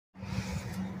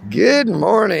Good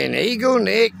morning, Eagle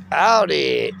Nick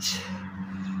Audit.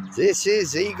 This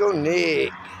is Eagle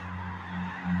Nick,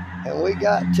 and we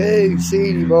got two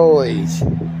city boys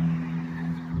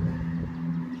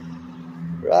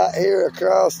right here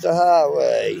across the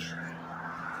highway.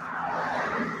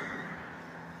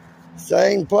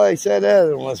 Same place that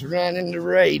other one was running the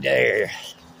radar.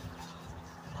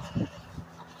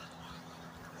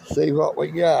 See what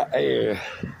we got here.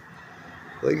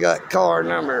 We got car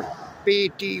number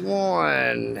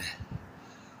 51,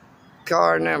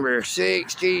 car number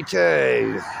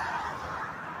 62.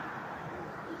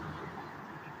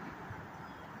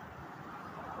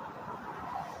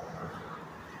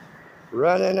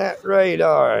 Running that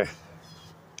radar.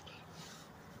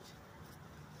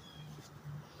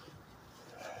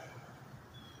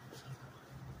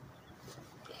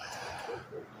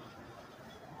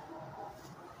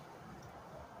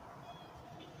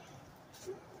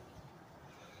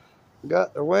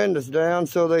 Got the windows down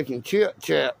so they can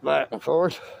chit-chat back and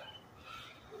forth.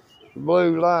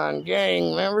 Blue Line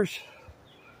gang members.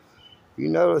 You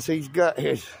notice he's got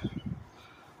his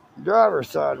driver's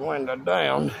side window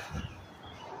down.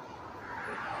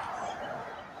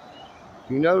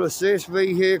 You notice this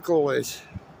vehicle is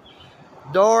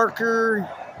darker.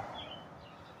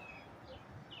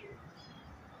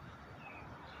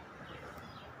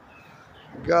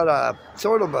 Got a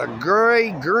sort of a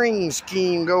gray-green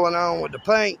scheme going on with the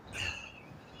paint.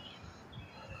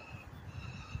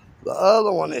 The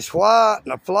other one is white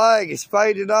and the flag is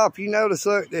faded off. You notice,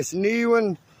 look, this new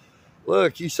one,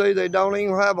 look, you see they don't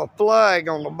even have a flag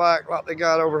on the back like they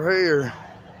got over here.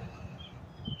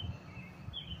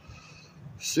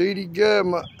 City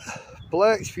government,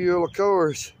 flex fuel, of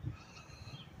course.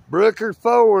 Brooker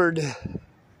Ford.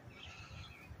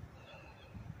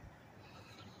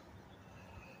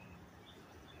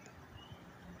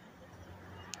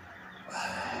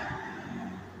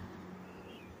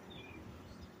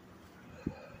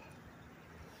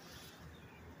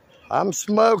 I'm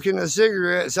smoking a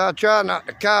cigarette, so I try not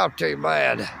to cough too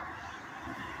bad.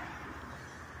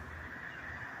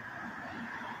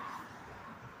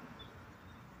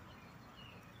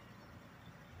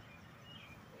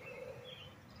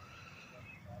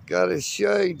 Got his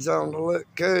shades on to look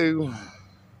cool.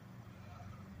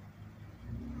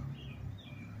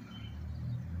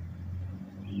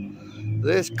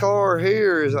 This car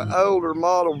here is an older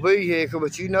model vehicle,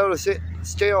 but you notice it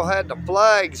still had the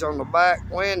flags on the back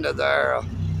window there.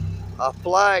 A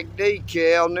flag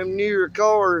decal. And them newer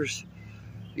cars,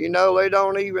 you know, they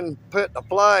don't even put the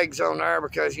flags on there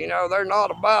because, you know, they're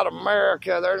not about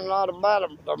America. They're not about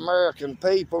the American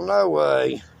people, no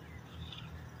way.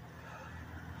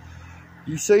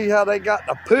 You see how they got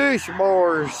the push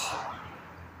bars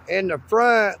in the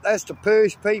front? That's to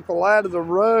push people out of the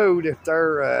road if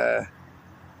they're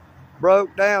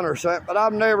broke down or something, but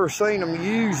I've never seen them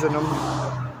using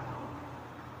them.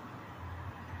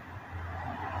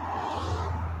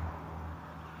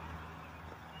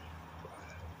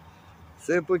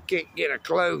 See if we can't get a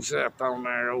close-up on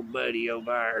our old buddy over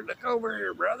there. Look over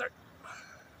here, brother.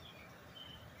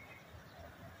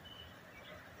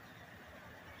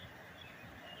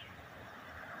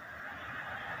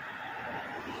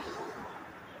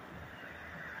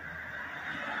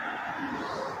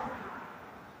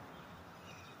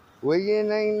 We ain't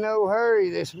no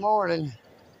hurry this morning.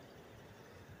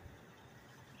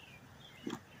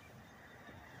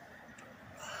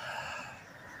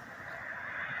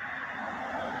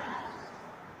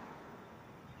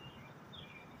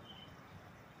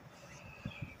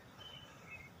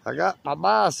 I got my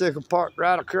bicycle parked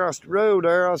right across the road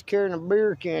there. I was carrying a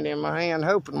beer can in my hand,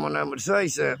 hoping one of them would say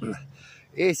something.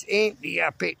 It's empty. I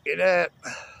picked it up.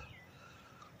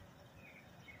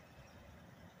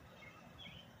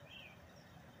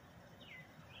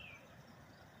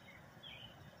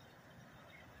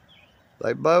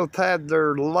 They both had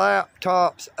their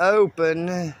laptops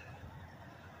open.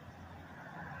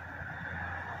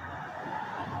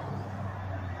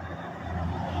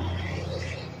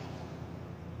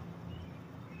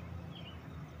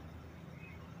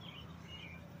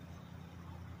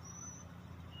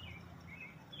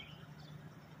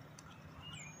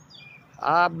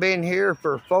 I've been here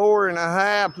for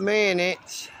 4.5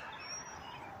 minutes.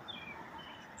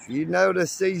 You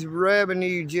notice these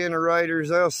revenue generators,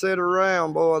 they'll sit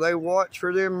around, boy. They watch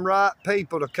for them right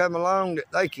people to come along that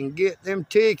they can get them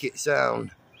tickets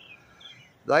on.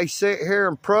 They sit here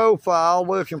and profile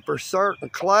looking for certain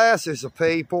classes of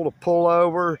people to pull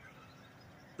over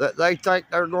that they think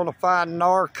they're going to find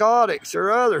narcotics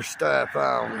or other stuff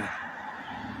on.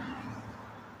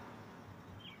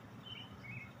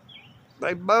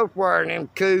 They both wearing them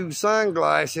cool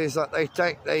sunglasses like they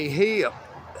think they hip.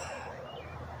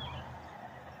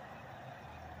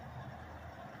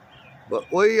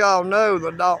 But we all know the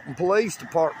Dalton Police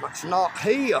Department's not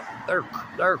hip.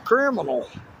 They're criminal.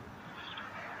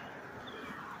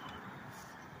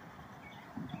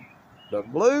 The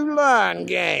Blue Line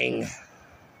Gang.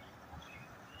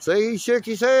 See, he shook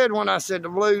his head when I said the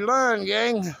Blue Line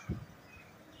Gang.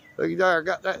 Look there,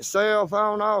 got that cell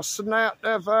phone all snapped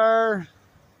up there.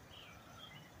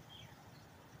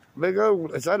 Big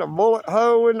old, is that a bullet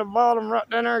hole in the bottom right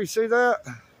down there? You see that?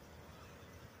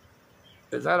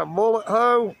 Is that a bullet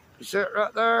hole? You see it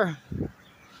right there?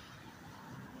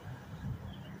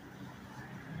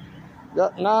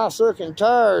 Got nice looking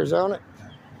tires on it.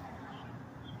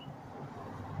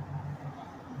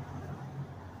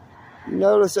 You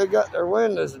notice they got their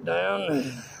windows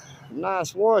down.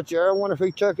 Nice watch there. I wonder if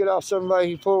he took it off somebody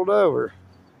he pulled over.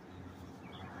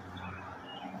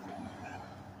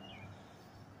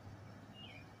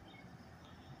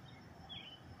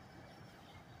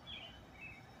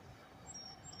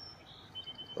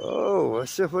 Oh,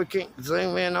 let's see if we can't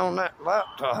zoom in on that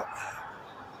laptop.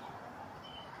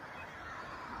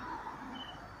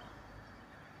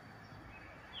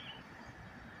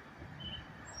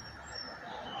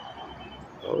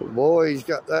 Oh boy, he's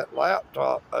got that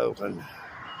laptop open.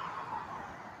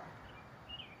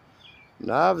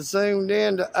 Now I've zoomed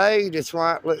in to 8, that's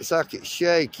why it looks like it's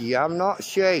shaky. I'm not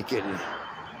shaking.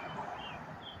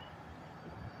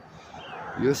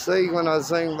 You'll see when I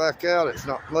zoom back out, it's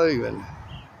not moving.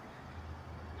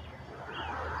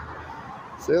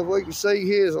 See if we can see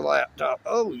his laptop.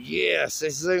 Oh yes,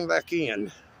 let's zoom back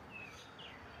in.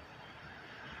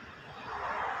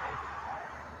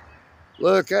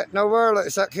 Look, that nowhere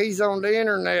looks like he's on the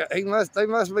internet. They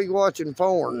must be watching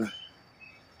porn.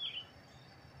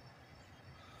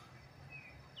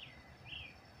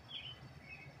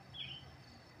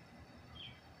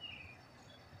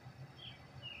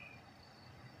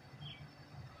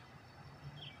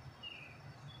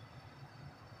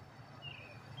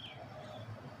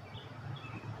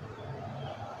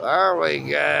 There we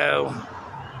go.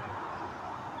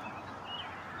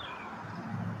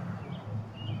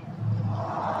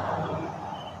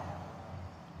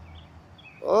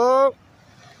 Oh,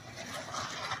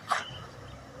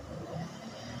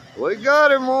 we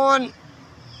got him one.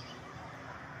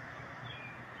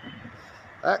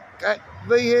 That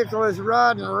vehicle is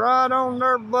riding right on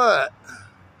their butt.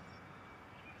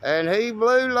 And he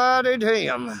blue lighted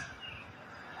him.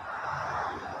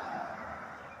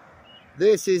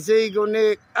 This is Eagle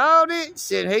Nick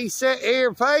Audit, and he sat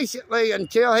here patiently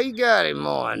until he got him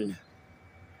one.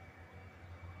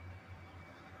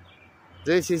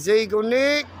 This is Eagle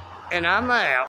Nick, and I'm out.